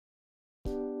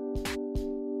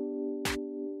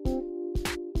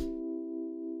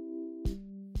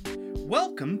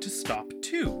Welcome to Stop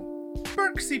 2,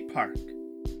 Birksey Park.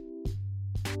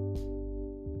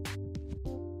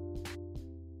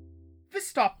 This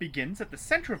stop begins at the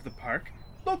center of the park,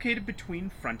 located between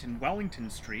Front and Wellington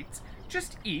Streets,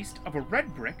 just east of a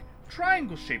red brick,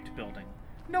 triangle-shaped building,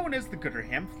 known as the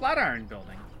Gooderham Flatiron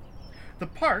Building. The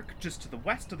park, just to the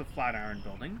west of the Flatiron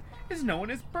Building, is known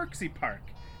as Birksey Park,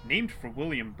 named for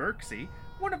William Birksey,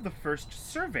 one of the first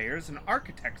surveyors and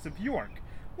architects of York,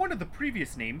 one of the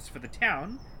previous names for the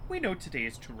town we know today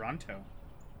as Toronto.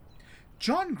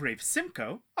 John Grave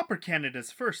Simcoe, Upper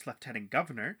Canada's first Lieutenant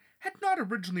Governor, had not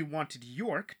originally wanted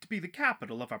York to be the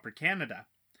capital of Upper Canada.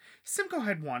 Simcoe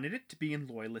had wanted it to be in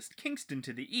Loyalist Kingston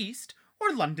to the east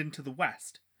or London to the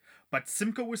west. But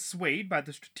Simcoe was swayed by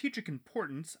the strategic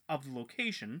importance of the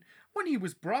location when he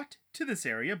was brought to this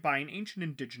area by an ancient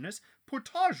indigenous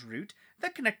portage route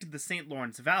that connected the St.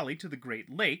 Lawrence Valley to the Great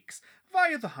Lakes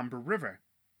via the Humber River.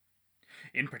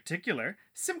 In particular,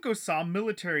 Simcoe saw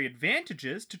military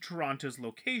advantages to Toronto's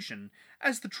location,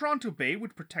 as the Toronto Bay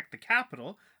would protect the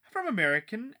capital from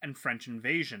American and French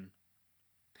invasion.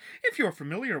 If you're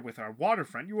familiar with our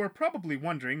waterfront, you are probably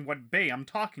wondering what bay I'm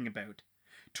talking about.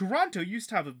 Toronto used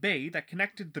to have a bay that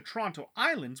connected the Toronto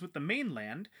Islands with the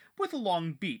mainland with a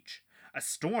long beach. A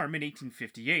storm in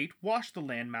 1858 washed the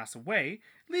landmass away,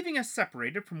 leaving us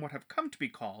separated from what have come to be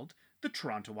called the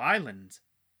Toronto Islands.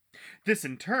 This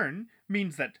in turn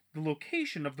means that the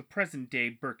location of the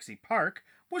present-day Birksey Park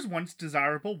was once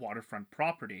desirable waterfront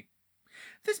property.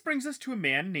 This brings us to a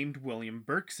man named William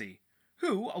Birksey,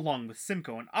 who, along with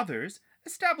Simcoe and others,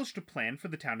 established a plan for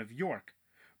the town of York.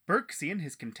 Birksey and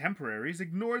his contemporaries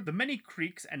ignored the many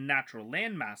creeks and natural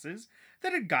land masses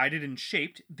that had guided and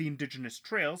shaped the indigenous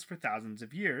trails for thousands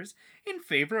of years in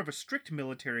favor of a strict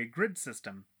military grid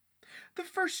system. The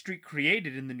first street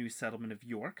created in the new settlement of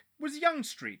York was Yonge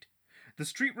Street. The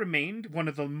street remained one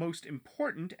of the most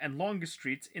important and longest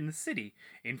streets in the city.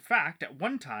 In fact, at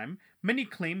one time, many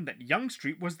claimed that Yonge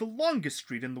Street was the longest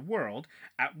street in the world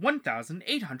at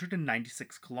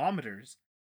 1,896 kilometers.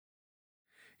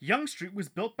 Yonge Street was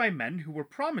built by men who were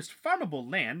promised farmable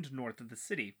land north of the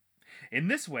city. In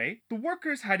this way, the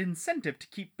workers had incentive to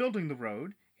keep building the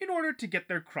road in order to get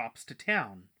their crops to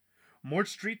town. More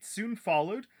streets soon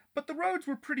followed, but the roads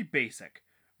were pretty basic,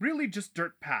 really just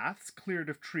dirt paths cleared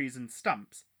of trees and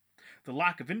stumps. The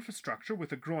lack of infrastructure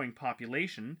with a growing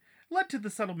population led to the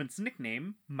settlement's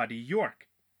nickname, Muddy York.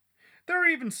 There are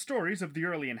even stories of the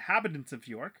early inhabitants of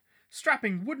York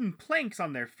strapping wooden planks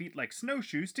on their feet like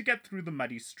snowshoes to get through the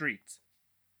muddy streets.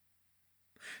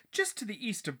 Just to the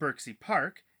east of Birksey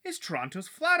Park is Toronto's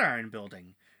Flatiron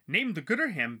Building, named the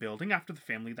Gooderham Building after the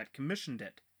family that commissioned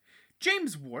it.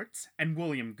 James Worts and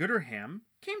William Gooderham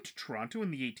came to Toronto in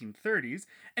the 1830s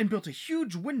and built a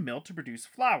huge windmill to produce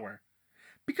flour.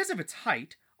 Because of its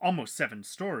height, almost 7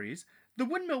 stories, the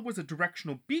windmill was a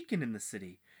directional beacon in the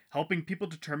city, helping people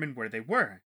determine where they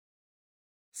were.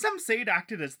 Some say it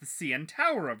acted as the CN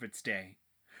Tower of its day.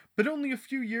 But only a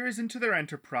few years into their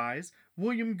enterprise,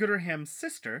 William Gooderham's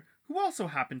sister, who also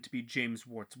happened to be James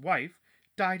Worts' wife,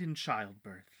 died in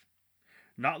childbirth.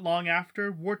 Not long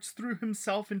after, Worts threw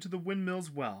himself into the windmill's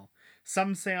well,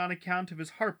 some say on account of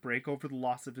his heartbreak over the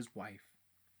loss of his wife.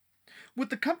 With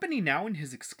the company now in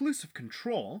his exclusive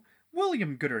control,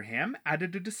 William Gooderham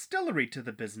added a distillery to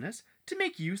the business to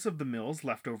make use of the mill's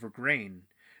leftover grain.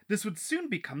 This would soon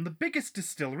become the biggest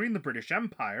distillery in the British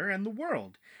Empire and the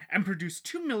world, and produce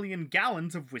 2 million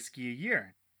gallons of whiskey a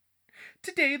year.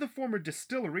 Today, the former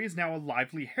distillery is now a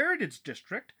lively heritage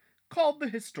district called the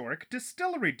Historic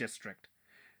Distillery District.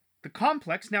 The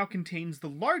complex now contains the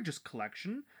largest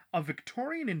collection of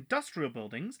Victorian industrial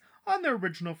buildings on their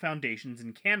original foundations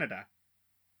in Canada.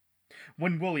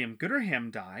 When William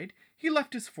Gooderham died, he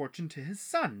left his fortune to his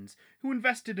sons, who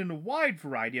invested in a wide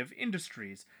variety of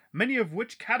industries, many of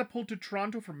which catapulted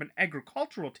Toronto from an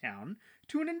agricultural town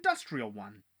to an industrial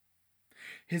one.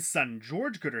 His son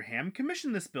George Gooderham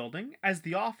commissioned this building as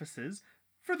the offices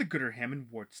for the Gooderham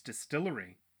and Worts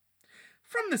distillery.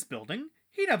 From this building,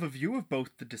 he'd have a view of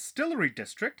both the distillery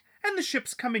district and the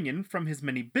ships coming in from his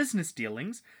many business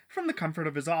dealings from the comfort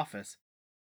of his office.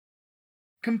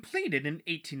 Completed in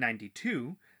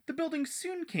 1892, the building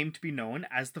soon came to be known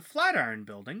as the Flatiron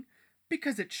Building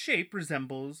because its shape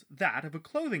resembles that of a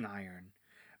clothing iron.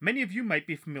 Many of you might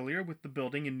be familiar with the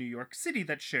building in New York City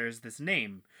that shares this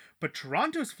name, but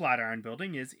Toronto's Flatiron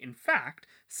Building is, in fact,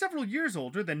 several years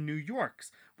older than New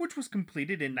York's, which was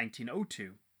completed in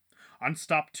 1902. On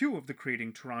Stop 2 of the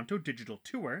Creating Toronto digital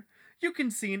tour, you can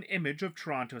see an image of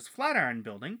Toronto's Flatiron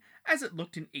Building as it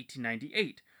looked in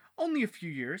 1898, only a few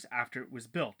years after it was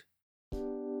built.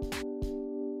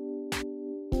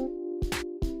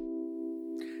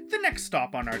 next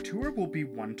stop on our tour will be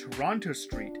 1 Toronto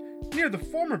Street, near the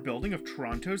former building of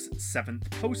Toronto's 7th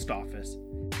Post Office.